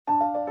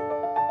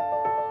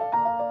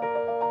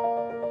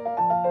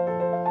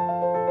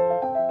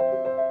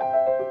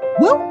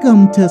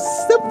Welcome to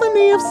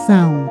Symphony of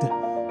Sound,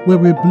 where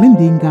we're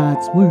blending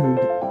God's Word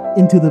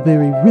into the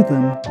very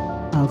rhythm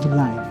of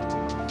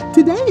life.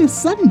 Today is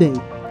Sunday,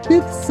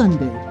 fifth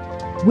Sunday,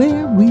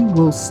 where we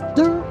will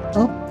stir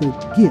up the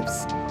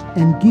gifts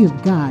and give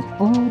God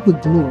all the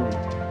glory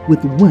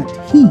with what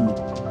He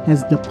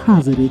has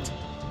deposited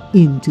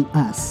into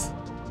us.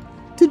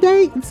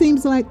 Today, it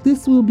seems like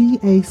this will be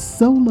a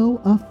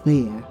solo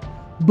affair,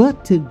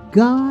 but to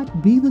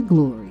God be the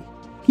glory.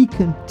 He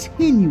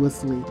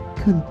continuously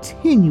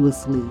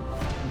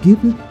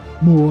giveth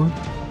more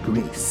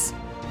grace.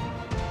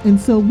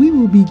 And so we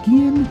will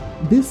begin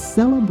this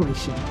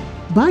celebration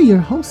by your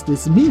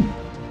hostess, me,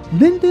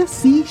 Linda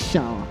C.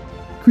 Shaw,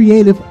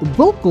 creative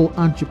vocal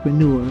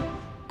entrepreneur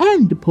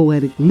and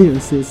poetic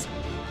lyricist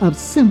of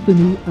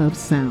Symphony of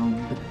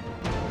Sound.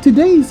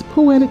 Today's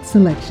poetic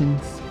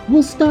selections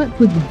will start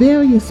with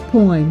various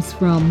poems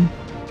from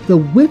the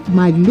With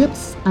My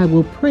Lips I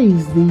Will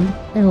Praise Thee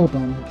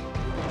album.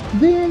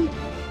 Then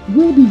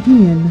we'll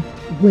begin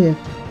with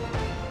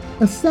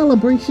a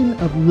celebration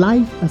of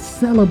life, a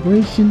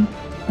celebration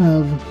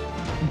of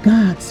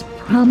God's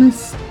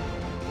promise.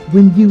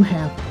 When you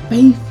have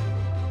faith,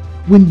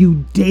 when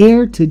you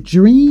dare to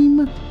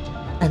dream,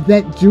 and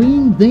that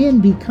dream then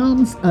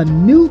becomes a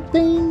new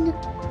thing.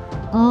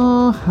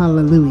 Oh,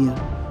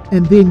 hallelujah.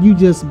 And then you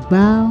just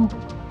bow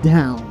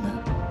down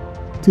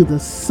to the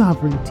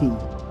sovereignty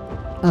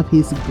of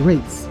His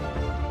grace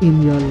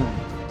in your life.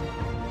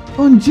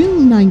 On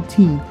June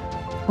 19th,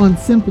 on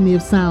Symphony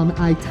of Sound,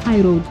 I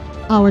titled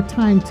our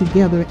time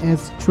together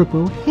as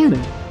Triple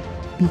Header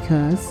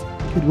because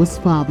it was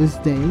Father's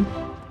Day,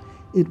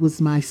 it was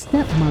my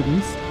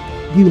stepmother's,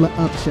 Beulah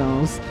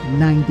Upshaw's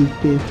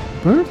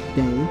 95th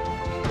birthday,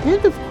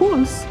 and of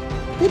course,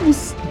 it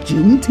was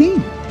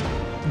Juneteenth,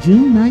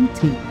 June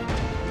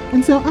 19th.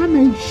 And so I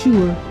made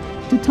sure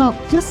to talk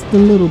just a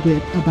little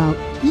bit about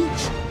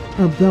each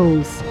of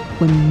those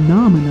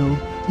phenomenal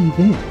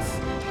events,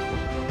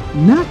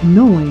 not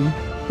knowing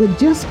that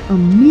just a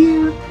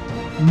mere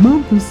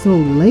month or so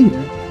later,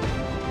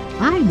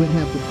 I would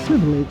have the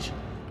privilege,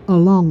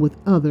 along with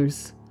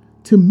others,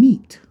 to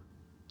meet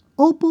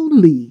Opal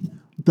Lee,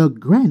 the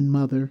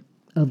grandmother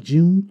of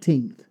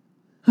Juneteenth.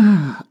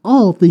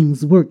 All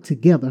things work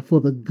together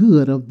for the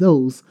good of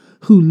those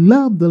who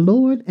love the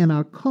Lord and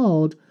are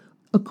called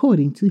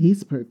according to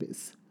His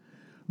purpose.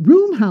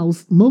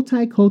 Broomhouse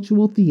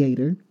Multicultural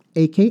Theater,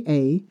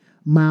 aka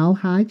Mile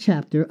High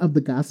Chapter of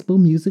the Gospel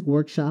Music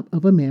Workshop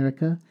of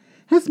America,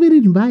 has been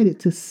invited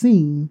to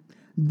sing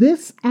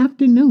this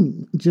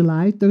afternoon,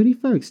 July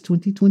 31st,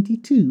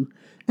 2022,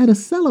 at a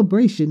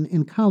celebration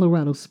in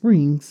Colorado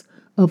Springs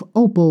of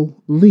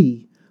Opal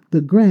Lee,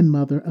 the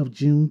grandmother of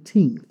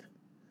Juneteenth.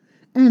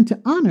 And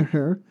to honor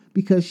her,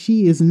 because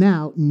she is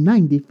now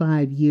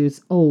 95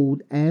 years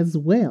old as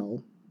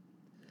well.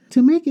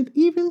 To make it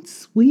even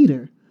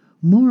sweeter,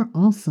 more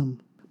awesome,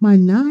 my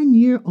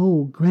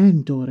 9-year-old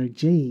granddaughter,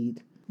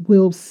 Jade,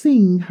 will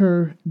sing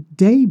her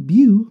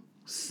debut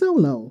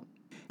solo.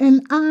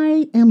 And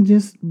I am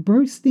just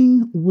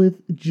bursting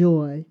with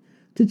joy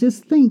to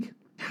just think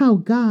how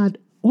God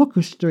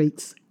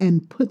orchestrates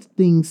and puts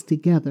things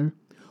together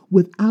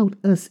without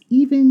us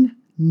even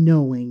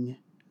knowing.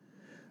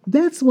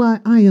 That's why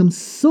I am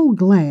so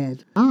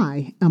glad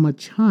I am a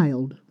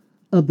child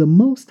of the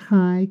Most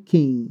High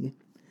King.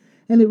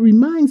 And it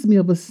reminds me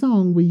of a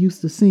song we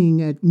used to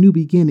sing at New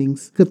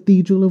Beginnings,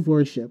 Cathedral of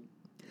Worship.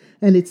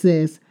 And it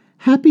says,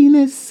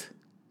 happiness,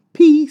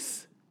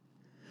 peace,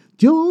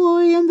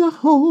 joy in the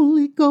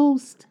Holy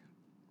Ghost.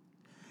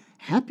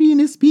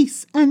 Happiness,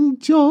 peace,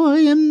 and joy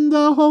in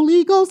the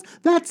Holy Ghost.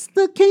 That's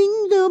the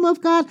kingdom of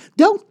God.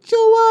 Don't you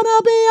want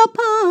to be a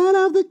part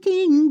of the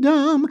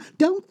kingdom?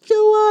 Don't you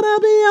want to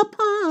be a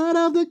part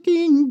of the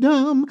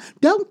kingdom?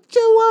 Don't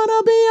you want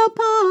to be a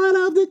part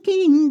of the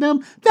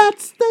kingdom?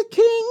 That's the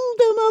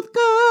kingdom of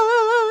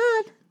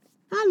God.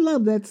 I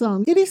love that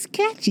song. It is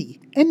catchy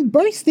and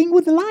bursting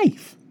with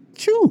life.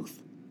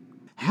 Truth.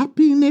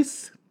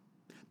 Happiness,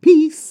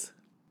 peace,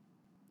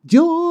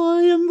 joy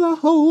in the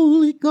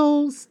Holy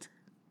Ghost.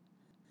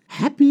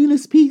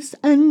 Happiness, peace,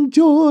 and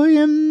joy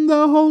in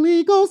the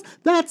Holy Ghost.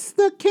 That's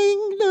the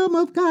kingdom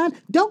of God.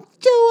 Don't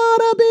you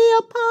want to be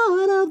a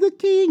part of the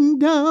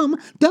kingdom?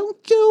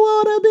 Don't you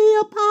want to be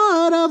a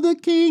part of the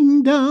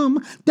kingdom?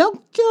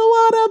 Don't you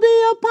want to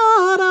be a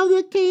part of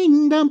the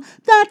kingdom?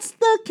 That's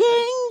the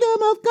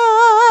kingdom of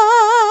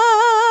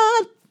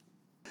God.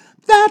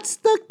 That's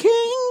the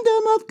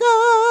kingdom of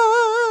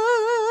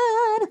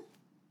God.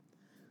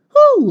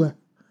 Whew.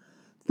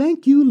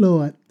 Thank you,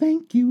 Lord.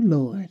 Thank you,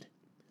 Lord.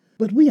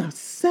 But we are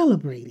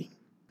celebrating.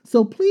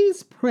 So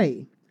please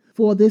pray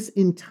for this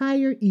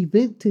entire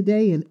event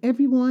today and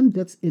everyone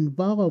that's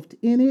involved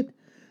in it,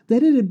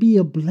 that it would be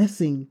a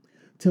blessing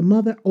to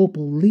Mother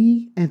Opal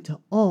Lee and to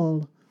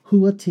all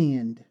who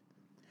attend.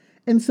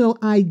 And so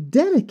I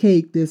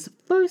dedicate this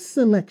first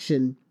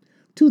selection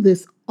to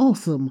this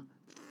awesome,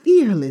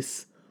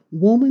 fearless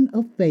woman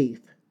of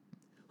faith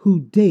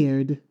who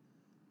dared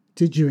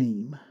to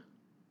dream.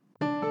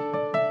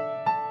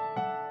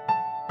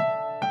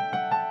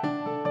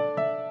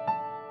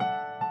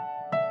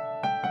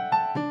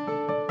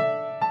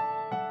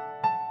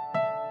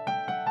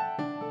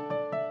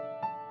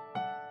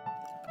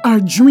 Our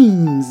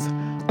dreams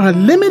are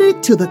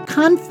limited to the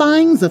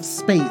confines of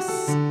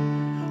space,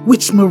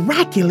 which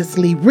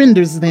miraculously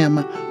renders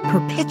them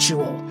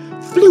perpetual,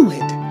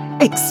 fluid,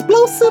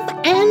 explosive,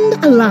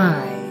 and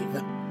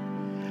alive,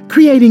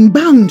 creating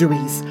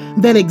boundaries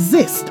that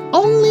exist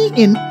only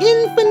in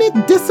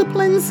infinite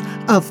disciplines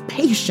of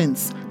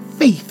patience,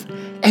 faith,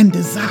 and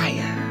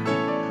desire.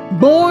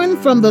 Born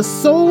from the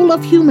soul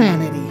of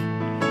humanity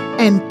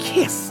and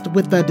kissed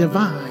with the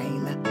divine,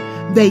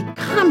 they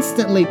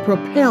constantly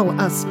propel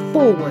us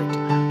forward,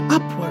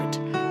 upward,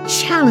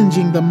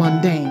 challenging the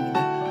mundane,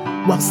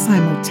 while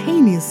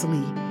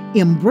simultaneously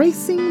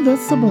embracing the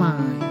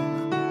sublime.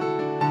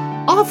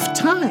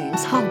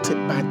 Oft-times halted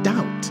by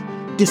doubt,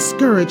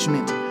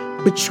 discouragement,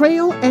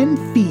 betrayal, and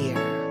fear,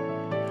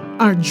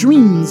 our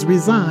dreams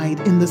reside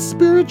in the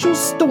spiritual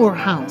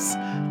storehouse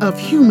of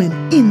human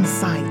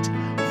insight,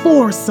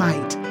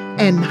 foresight,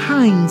 and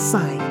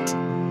hindsight,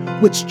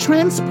 which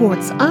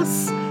transports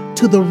us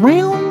to the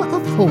realm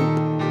of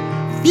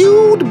hope,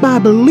 fueled by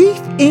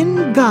belief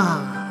in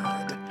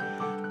God.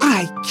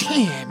 I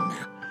can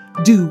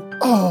do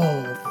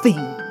all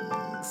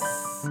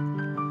things.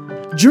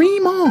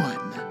 Dream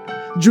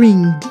on,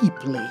 dream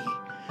deeply,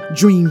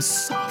 dream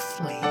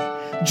softly,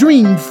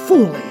 dream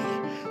fully,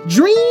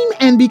 dream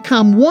and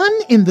become one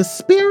in the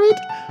spirit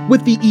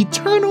with the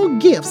eternal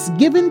gifts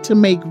given to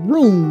make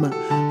room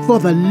for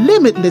the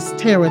limitless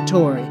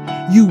territory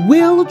you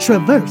will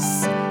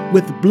traverse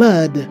with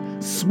blood,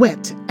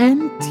 sweat,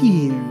 and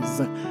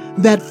tears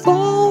that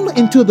fall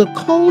into the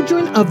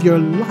cauldron of your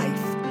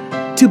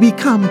life to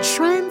become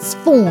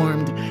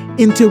transformed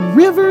into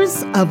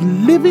rivers of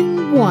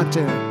living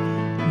water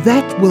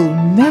that will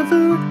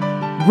never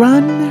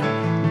run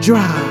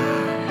dry.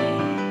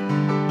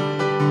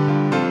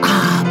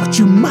 But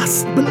you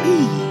must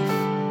believe.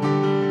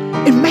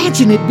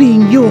 Imagine it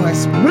being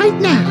yours right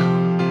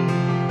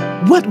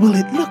now. What will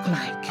it look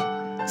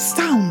like,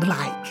 sound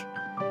like,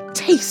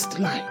 taste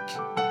like?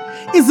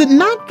 Is it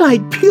not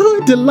like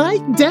pure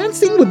delight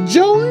dancing with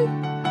joy?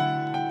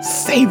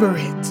 Savor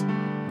it.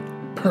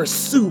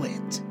 Pursue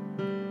it.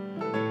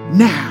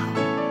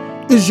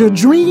 Now, is your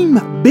dream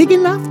big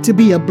enough to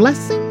be a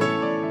blessing?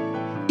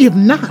 If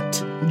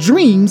not,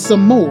 dream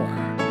some more.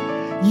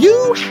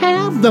 You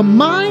have the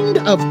mind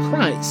of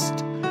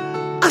Christ.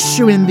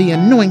 Usher in the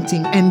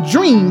anointing and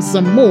dream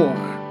some more.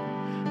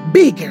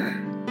 Bigger,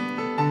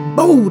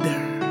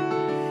 bolder.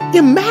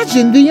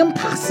 Imagine the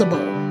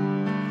impossible.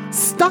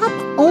 Stop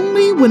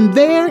only when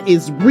there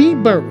is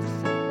rebirth.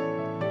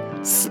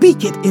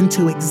 Speak it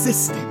into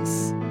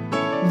existence.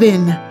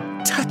 Then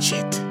touch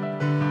it,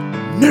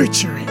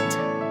 nurture it,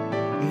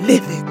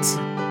 live it,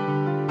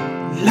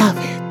 love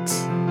it.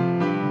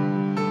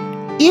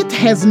 It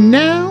has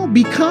now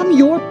become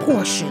your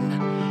portion,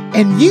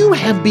 and you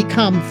have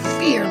become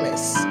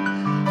fearless.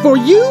 For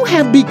you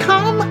have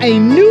become a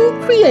new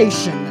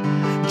creation,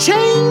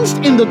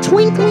 changed in the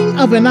twinkling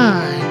of an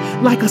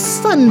eye, like a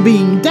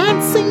sunbeam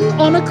dancing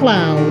on a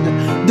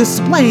cloud,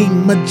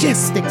 displaying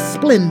majestic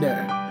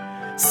splendor,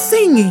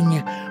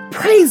 singing,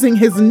 praising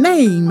his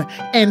name,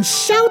 and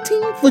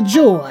shouting for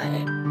joy.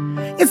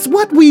 It's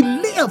what we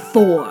live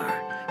for,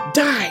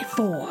 die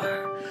for.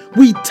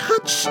 We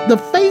touch the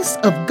face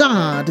of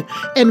God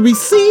and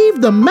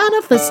receive the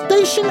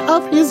manifestation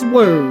of his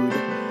word.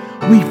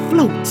 We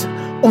float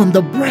on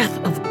the breath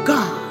of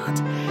God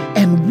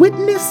and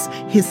witness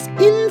his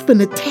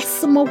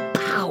infinitesimal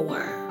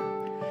power.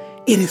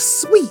 It is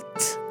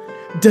sweet,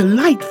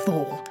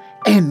 delightful,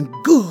 and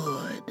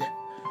good.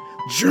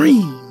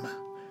 Dream,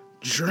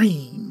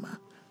 dream,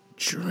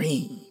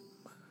 dream.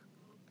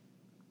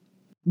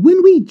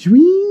 When we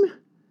dream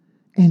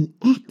and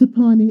act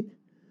upon it,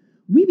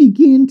 we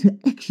begin to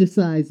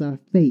exercise our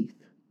faith.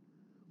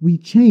 We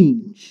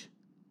change.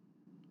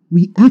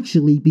 We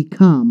actually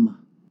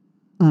become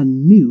a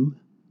new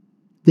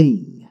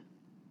thing.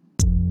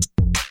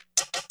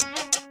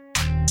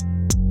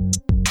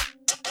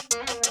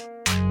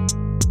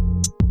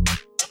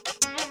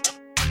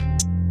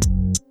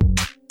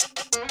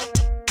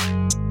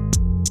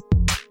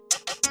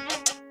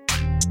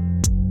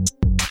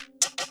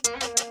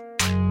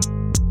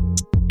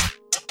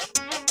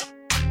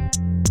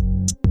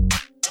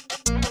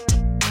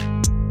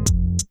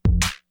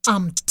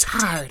 I'm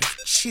tired of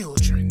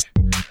children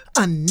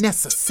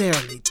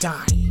unnecessarily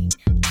dying.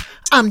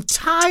 I'm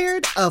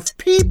tired of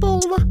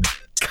people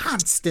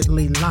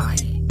constantly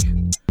lying.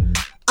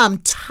 I'm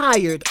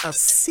tired of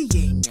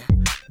seeing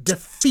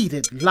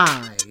defeated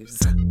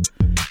lives.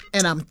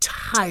 And I'm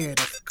tired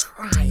of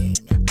crying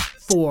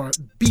for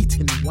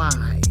beaten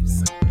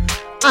wives.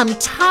 I'm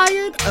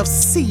tired of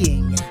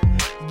seeing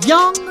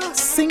young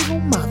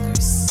single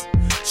mothers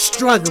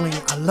struggling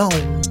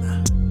alone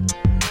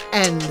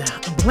and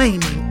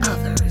blaming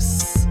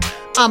others.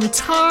 I'm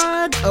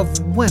tired of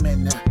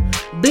women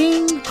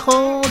being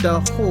called a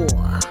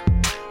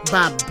whore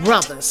by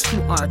brothers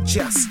who are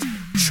just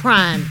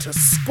trying to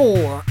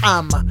score.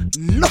 I'm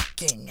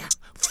looking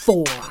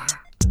for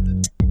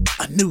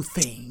a new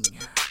thing.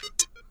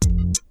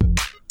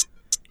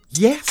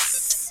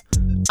 Yes,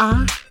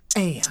 I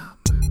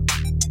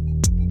am.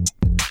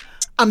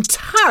 I'm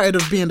tired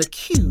of being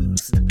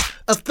accused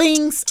of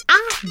things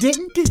I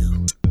didn't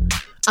do.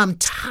 I'm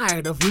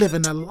tired of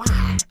living a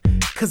lie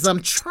because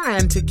I'm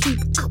trying to keep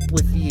up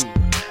with you.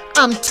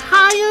 I'm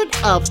tired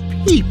of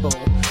people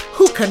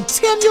who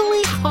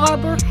continually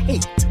harbor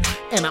hate.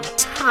 And I'm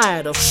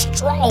tired of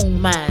strong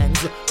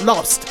minds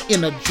lost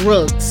in a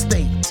drug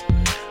state.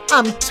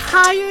 I'm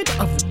tired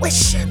of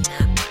wishing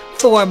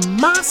for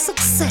my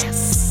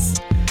success,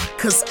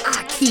 'cause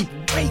I keep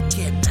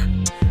waking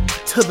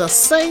to the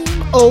same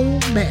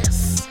old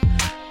mess.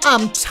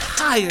 I'm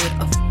tired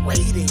of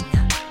waiting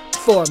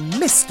for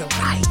Mr.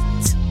 Right.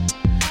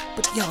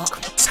 But y'all,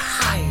 I'm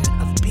tired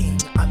of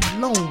being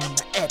alone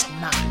at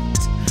night.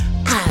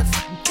 I've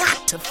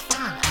got to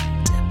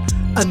find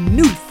a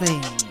new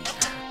thing.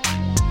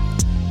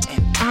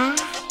 I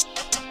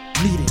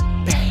need it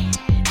bad.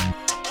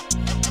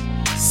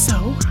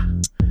 So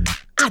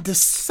I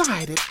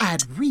decided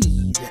I'd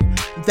read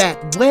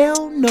that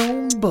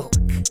well-known book.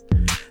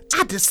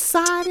 I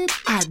decided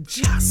I'd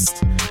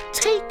just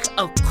take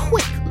a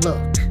quick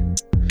look.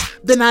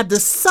 Then I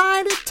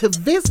decided to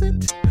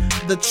visit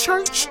the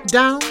church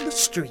down the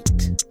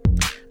street.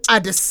 I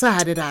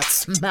decided I'd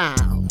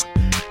smile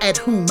at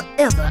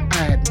whomever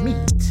I'd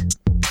meet.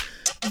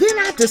 Then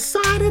I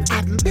decided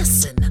I'd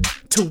listen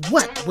to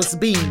what was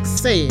being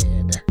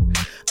said.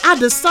 I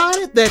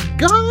decided that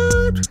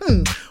God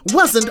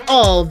wasn't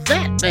all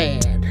that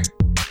bad.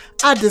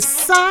 I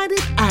decided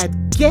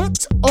I'd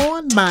get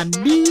on my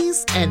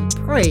knees and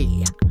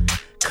pray,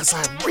 'cause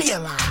I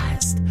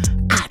realized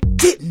I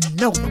didn't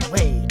know the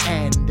way,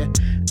 and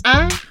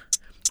I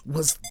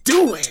was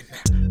doing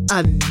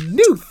a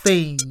new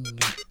thing.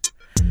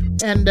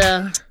 And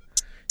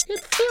it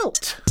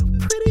felt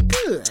pretty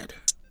good.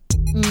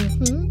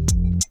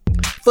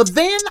 For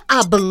then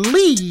I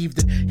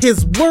believed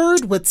his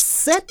word would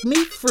set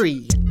me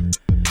free.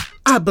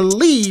 I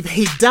believe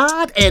he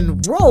died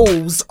and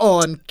rose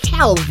on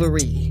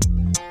Calvary.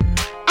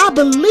 I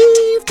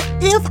believed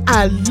if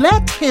I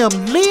let him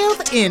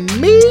live in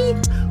me,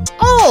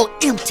 all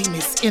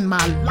emptiness in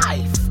my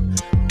life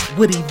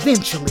would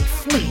eventually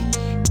flee.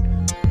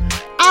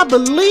 I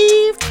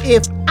believed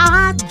if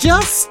I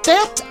just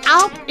stepped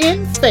out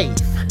in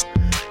faith,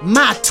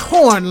 my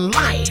torn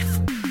life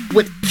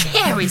would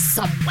carry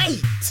some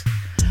weight.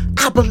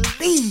 I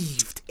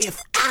believed if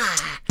I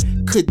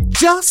could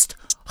just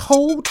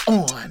hold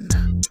on,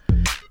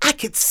 I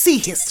could see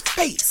his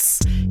face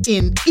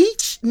in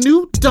each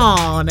new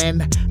dawn,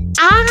 and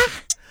I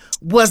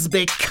was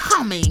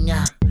becoming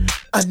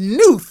a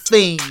new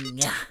thing.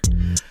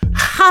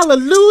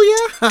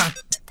 Hallelujah.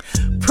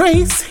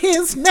 Praise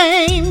his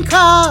name,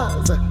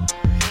 'cause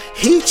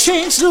he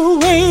changed the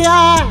way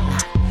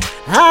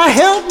I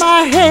held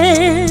my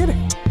head.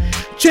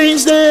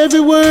 Changed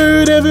every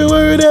word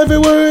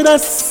I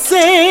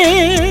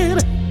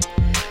said.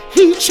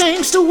 He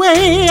changed the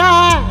way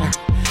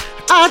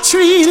I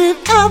treated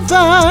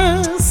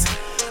others,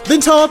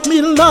 then taught me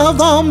to love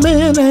all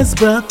men as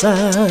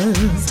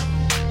brothers.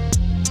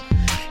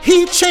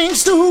 He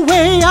changed the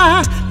way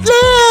I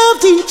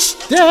lived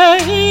each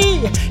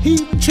day. He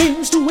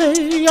changed the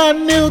way I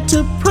knelt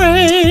to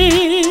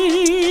pray.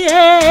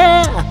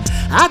 Yeah.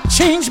 I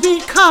changed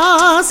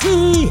because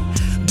he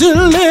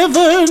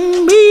delivered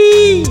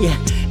me,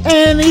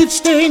 and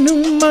each day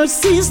new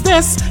mercies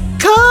discover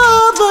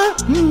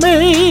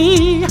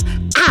me.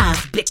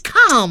 I've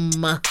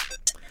become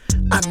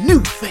a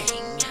new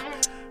thing.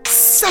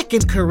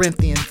 2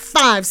 Corinthians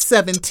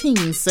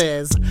 5:17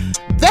 says,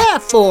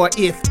 therefore,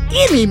 if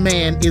any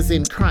man is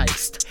in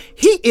Christ,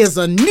 he is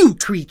a new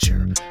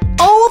creature.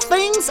 All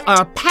things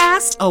are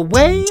passed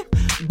away.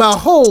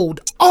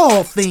 Behold,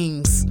 all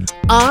things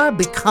are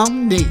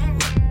become new.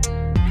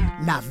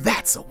 Now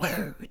that's a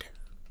word.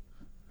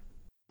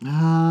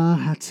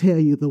 I tell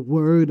you, the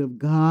word of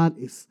God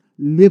is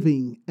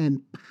living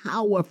and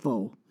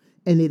powerful,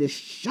 and it is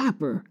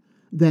sharper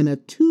than a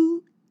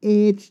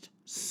two-edged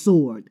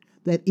sword,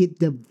 that it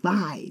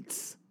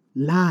divides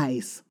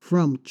lies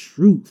from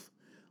truth,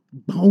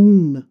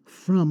 bone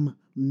from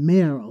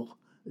marrow,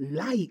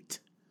 light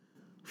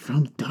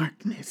from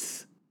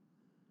darkness.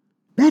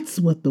 That's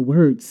what the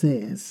word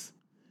says.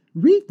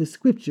 Read the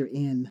scripture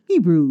in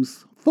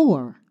Hebrews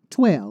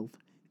 4:12.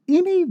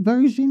 Any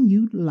version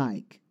you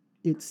like,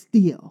 it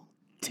still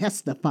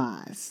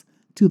testifies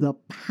to the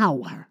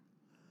power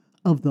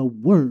of the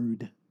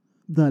word,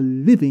 the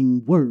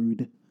living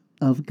word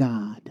of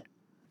God.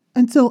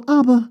 And so,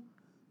 Abba,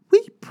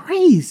 we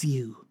praise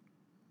you.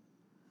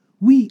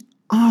 We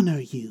honor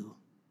you.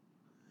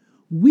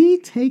 We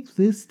take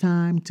this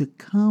time to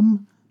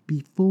come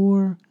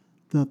before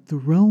the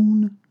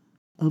throne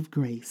of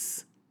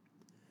grace.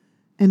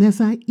 And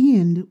as I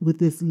end with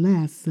this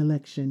last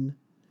selection,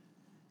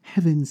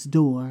 Heaven's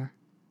Door,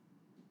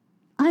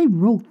 I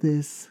wrote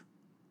this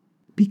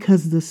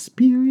because the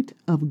Spirit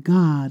of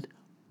God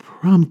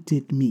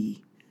prompted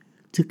me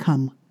to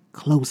come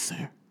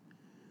closer,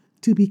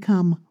 to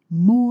become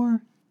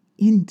more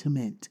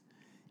intimate,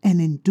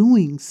 and in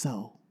doing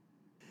so,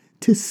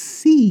 to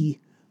see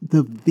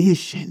the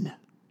vision,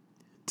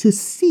 to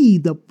see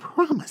the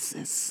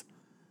promises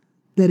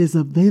that is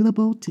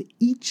available to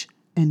each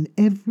and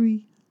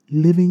every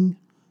living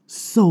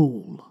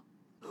soul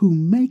who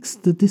makes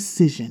the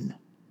decision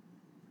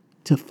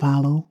to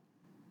follow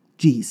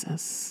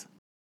Jesus.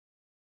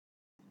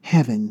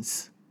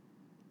 Heaven's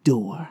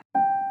Door.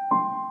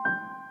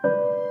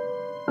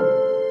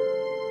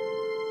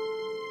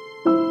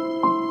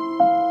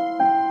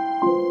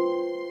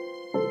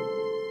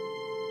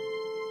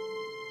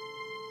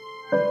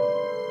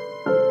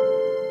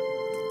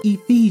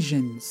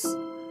 Ephesians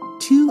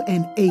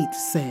 2:8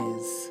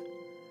 says,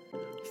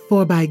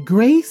 "For by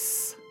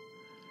grace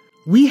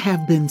we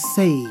have been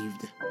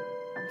saved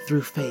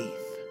through faith."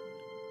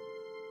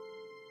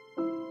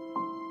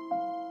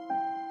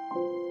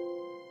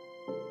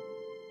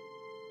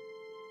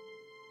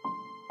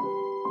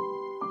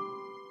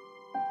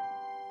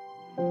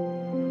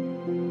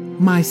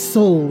 My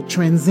soul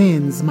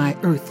transcends my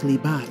earthly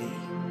body.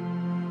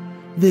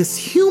 This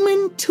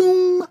human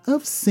tomb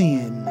of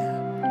sin,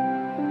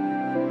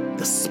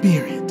 the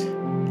Spirit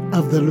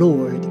of the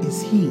Lord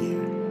is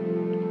here.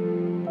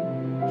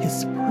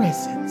 His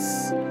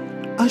presence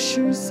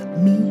ushers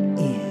me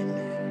in.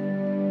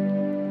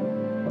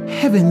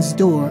 Heaven's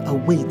door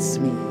awaits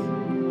me,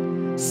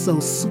 so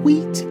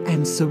sweet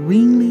and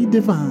serenely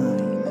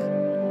divine.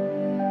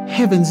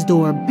 Heaven's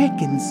door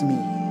beckons me,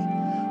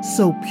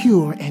 so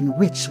pure and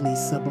richly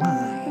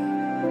sublime.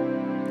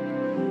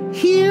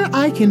 Here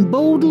I can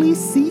boldly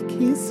seek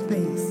His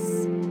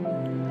face.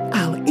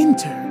 I'll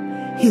enter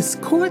His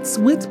courts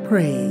with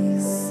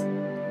praise.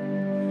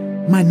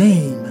 My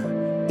name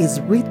is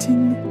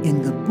written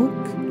in the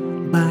book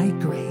by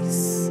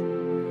grace.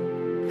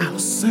 I'll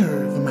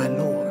serve my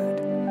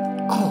Lord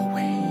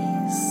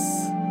always.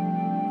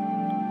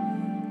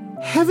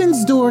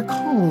 Heaven's door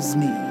calls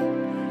me.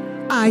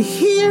 I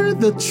hear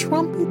the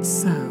trumpet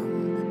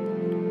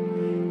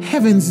sound.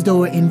 Heaven's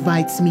door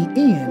invites me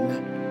in.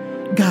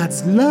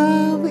 God's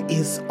love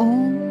is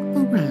all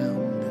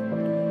around.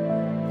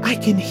 I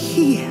can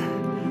hear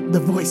the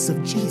voice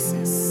of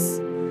Jesus,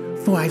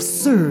 for I've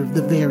served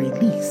the very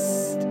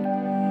least.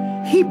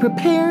 He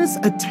prepares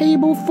a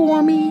table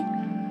for me,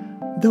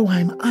 though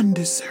I'm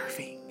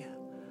undeserving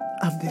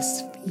of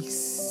this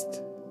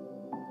feast.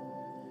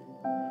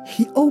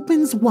 He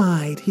opens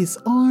wide His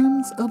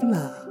arms of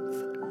love.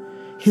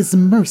 His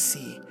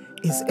mercy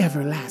is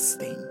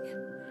everlasting.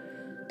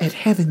 At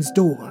heaven's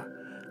door,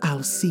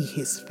 I'll see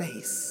His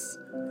face,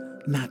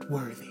 not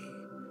worthy,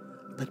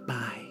 but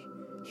by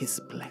His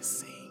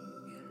blessing.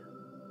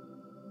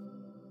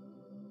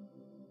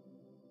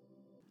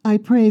 I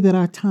pray that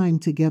our time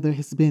together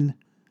has been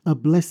a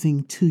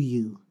blessing to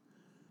you.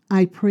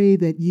 I pray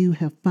that you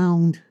have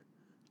found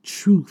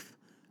truth,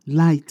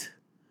 light,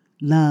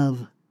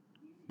 love,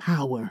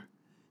 power,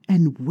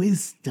 and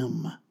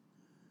wisdom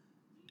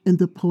in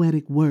the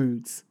poetic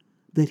words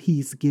that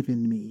He's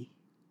given me.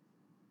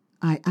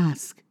 I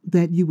ask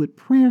that you would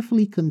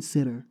prayerfully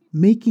consider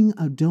making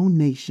a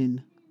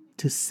donation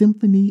to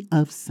Symphony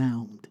of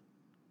Sound.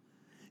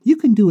 You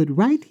can do it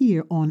right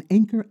here on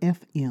Anchor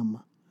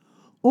FM.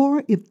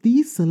 Or if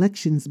these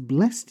selections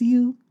blessed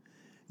you,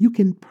 you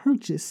can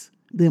purchase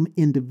them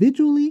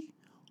individually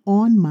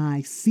on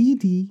my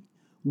CD,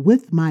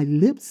 With My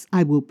Lips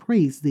I Will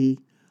Praise Thee,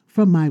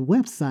 from my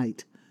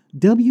website,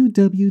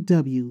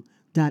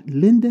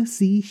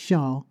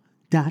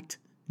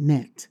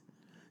 www.lindacshaw.net.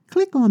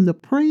 Click on the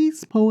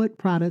Praise Poet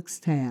Products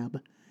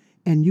tab,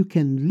 and you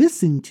can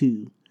listen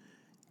to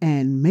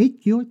and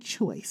make your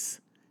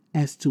choice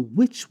as to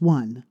which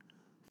one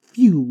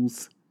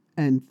fuels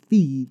and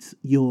feeds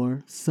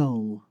your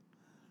soul.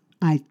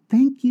 I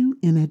thank you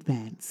in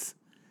advance,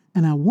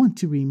 and I want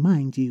to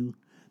remind you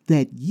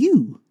that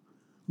you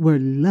were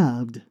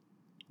loved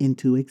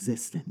into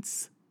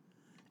existence,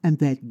 and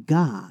that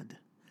God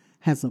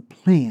has a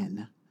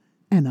plan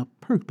and a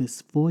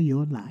purpose for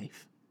your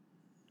life.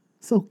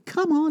 So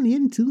come on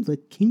into the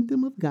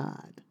kingdom of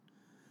God,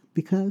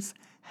 because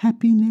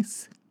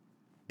happiness,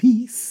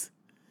 peace,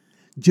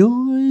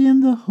 joy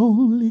in the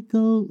Holy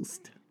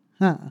Ghost,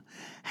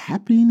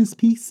 happiness,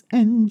 peace,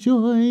 and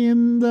joy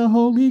in the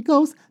Holy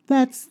Ghost,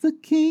 that's the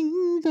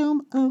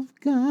kingdom of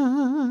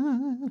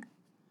God.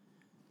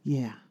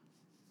 Yeah.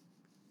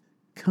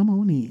 Come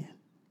on in.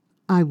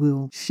 I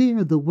will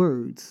share the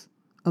words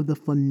of the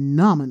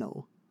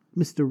phenomenal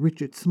Mr.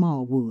 Richard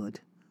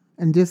Smallwood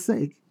and just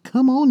say,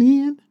 come on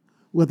in,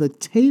 where the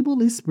table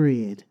is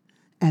spread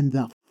and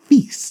the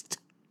feast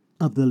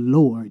of the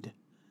Lord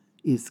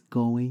is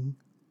going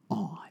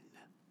on.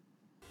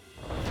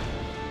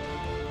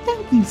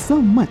 Thank you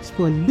so much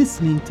for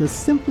listening to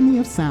Symphony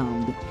of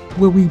Sound,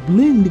 where we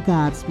blend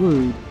God's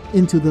Word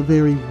into the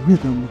very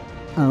rhythm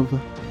of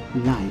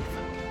life.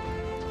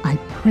 I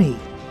pray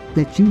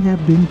that you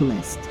have been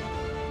blessed,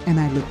 and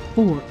I look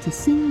forward to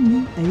seeing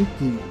you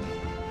again.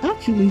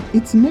 Actually,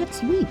 it's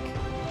next week,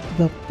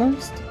 the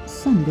first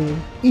Sunday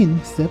in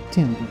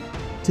September.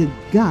 To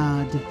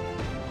God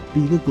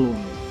be the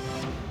glory.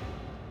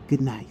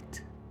 Good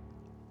night.